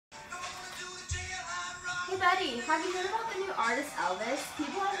Hey Betty, have you heard about the new artist Elvis?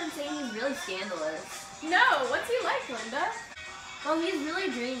 People have been saying he's really scandalous. No, what's he like, Linda? Well, he's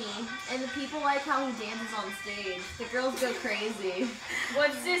really dreamy, and the people like how he dances on stage. The girls go crazy.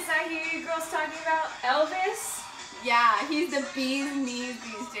 What's this I hear you girls talking about? Elvis? Yeah, he's the bee's knees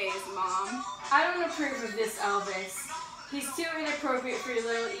these days, Mom. I don't approve of this Elvis. He's too inappropriate for your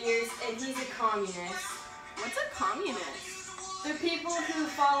little ears, and he's a communist. What's a communist? They're people who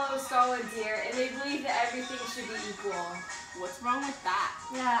follow Stalin, dear, and they believe that everything should be equal. What's wrong with that?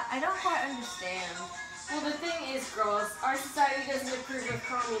 Yeah, I don't quite understand. Well, the thing is, girls, our society doesn't approve of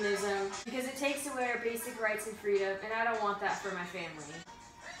communism because it takes away our basic rights and freedom, and I don't want that for my family.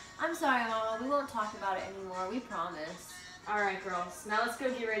 I'm sorry, Mama. We won't talk about it anymore. We promise. All right, girls. Now let's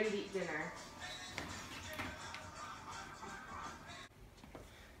go get ready to eat dinner.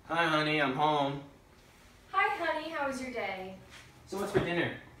 Hi, honey. I'm home. Hi, honey. How was your day? So what's for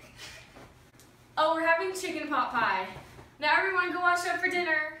dinner? Oh, we're having chicken pot pie. Now everyone go wash up for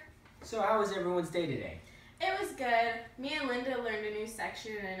dinner. So how was everyone's day today? It was good. Me and Linda learned a new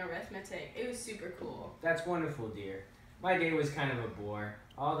section in arithmetic. It was super cool. That's wonderful, dear. My day was kind of a bore.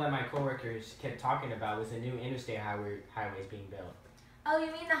 All that my coworkers kept talking about was the new interstate highways being built. Oh,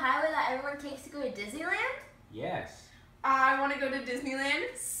 you mean the highway that everyone takes to go to Disneyland? Yes. I want to go to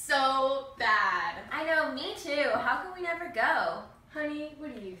Disneyland so bad. I know, me too. How can we never go? Honey,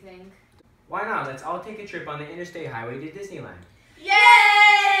 what do you think? Why not? Let's all take a trip on the interstate highway to Disneyland.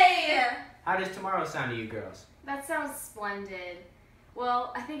 Yay! How does tomorrow sound to you girls? That sounds splendid.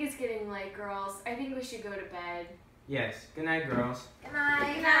 Well, I think it's getting late, girls. I think we should go to bed. Yes. Good night, girls. Good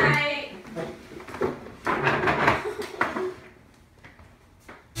night. Good night.